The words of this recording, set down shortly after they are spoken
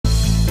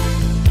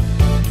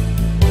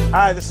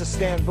Hi, this is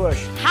Stan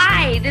Bush.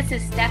 Hi, this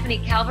is Stephanie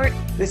Calvert.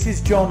 This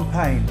is John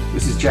Payne.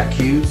 This is Jack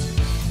Hughes.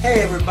 Hey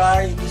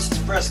everybody, this is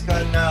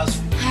Prescott Niles.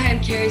 Hi,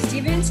 I'm Carrie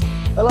Stevens.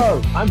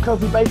 Hello, I'm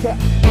Kofi Baker.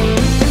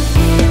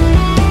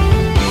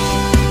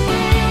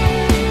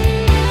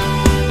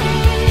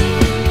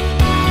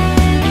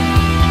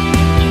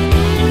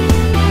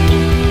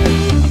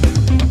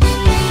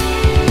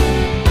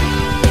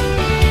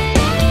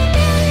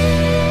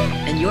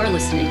 And you're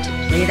listening to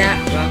Play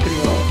That Rock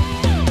and Roll.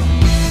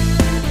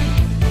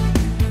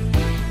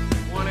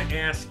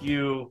 Ask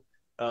you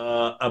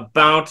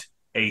about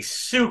a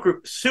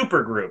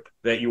super group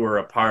that you were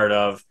a part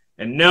of.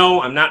 And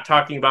no, I'm not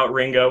talking about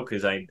Ringo,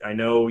 because I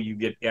know you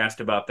get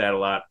asked about that a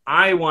lot.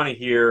 I want to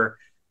hear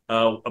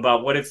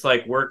about what it's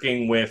like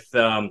working with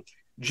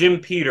Jim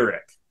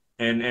Peterik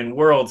and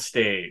World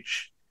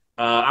Stage.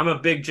 I'm a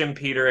big Jim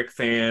Peterik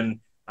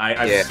fan.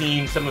 I've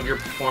seen some of your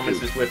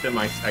performances with him.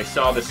 I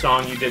saw the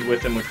song you did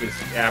with him, which was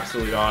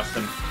absolutely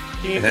awesome.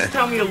 Can you just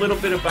tell me a little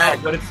bit about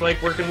what it's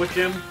like working with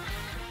Jim?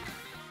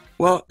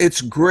 Well, it's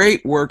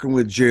great working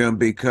with Jim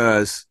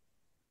because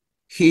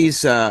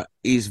he's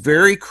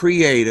very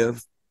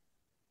creative,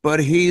 but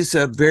he's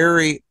a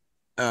very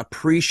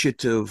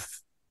appreciative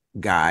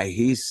guy.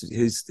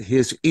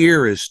 His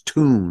ear is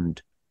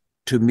tuned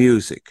to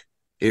music.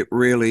 It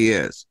really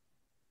is.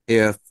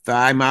 If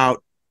I'm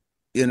out,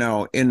 in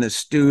the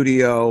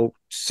studio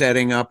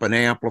setting up an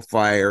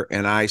amplifier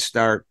and I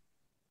start,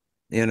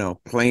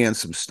 playing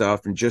some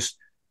stuff and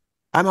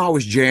I'm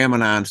always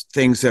jamming on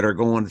things that are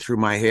going through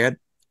my head.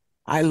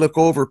 I look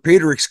over,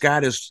 Peterik's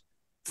got his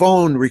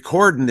phone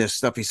recording this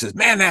stuff. He says,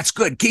 man, that's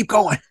good. Keep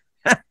going.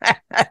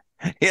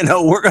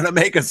 We're going to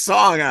make a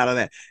song out of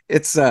that.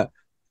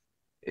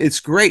 It's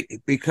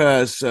great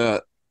because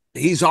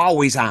he's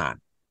always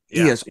on.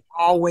 Yeah. He is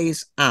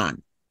always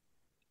on.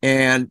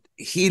 And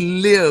he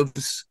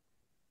lives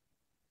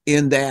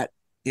in that,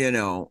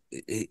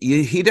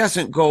 he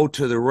doesn't go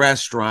to the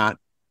restaurant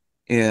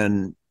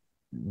in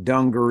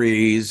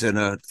dungarees and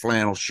a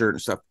flannel shirt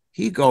and stuff.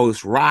 He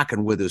goes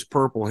rocking with his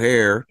purple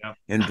hair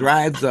and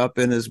drives up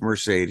in his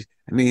Mercedes.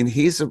 I mean,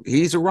 he's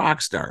a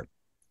rock star,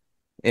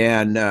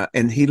 and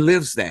he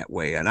lives that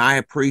way, and I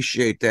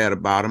appreciate that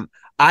about him.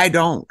 I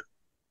don't.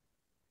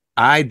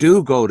 I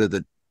do go to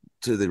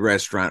the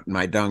restaurant in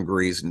my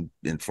dungarees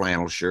and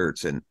flannel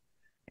shirts,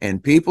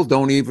 and people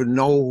don't even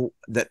know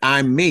that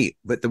I'm me.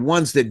 But the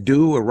ones that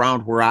do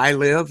around where I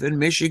live in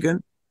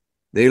Michigan,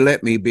 they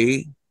let me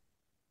be.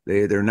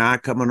 They're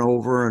not coming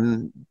over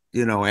and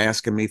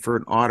asking me for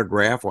an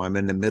autograph while I'm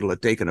in the middle of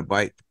taking a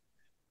bite.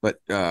 But,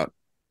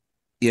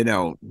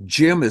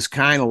 Jim is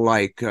kind of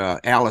like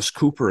Alice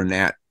Cooper in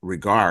that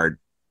regard,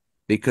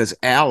 because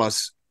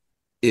Alice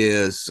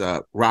is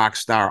a rock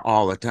star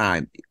all the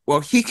time.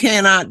 Well, he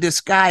cannot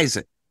disguise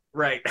it.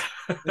 Right.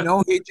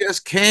 He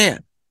just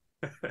can't.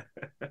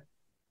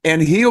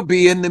 And he'll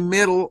be in the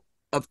middle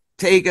of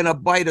taking a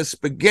bite of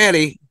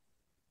spaghetti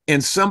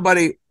and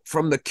somebody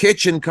from the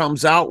kitchen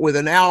comes out with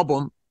an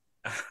album,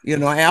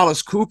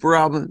 Alice Cooper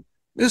album.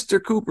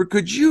 Mr. Cooper,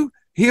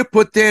 he'll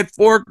put that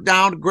fork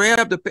down,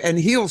 and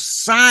he'll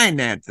sign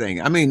that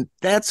thing. I mean,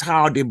 that's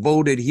how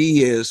devoted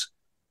he is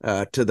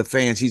to the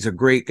fans. He's a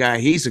great guy.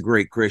 He's a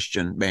great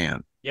Christian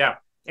man. Yeah.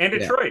 And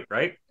Detroit,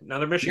 right?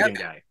 Another Michigan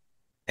guy.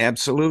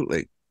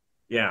 Absolutely.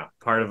 Yeah.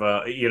 Part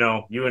of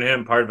you and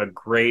him, part of a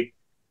great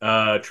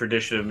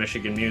tradition of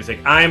Michigan music.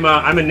 I'm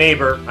a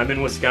neighbor. I'm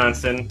in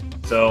Wisconsin,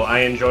 so I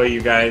enjoy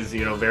you guys,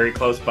 very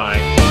close by.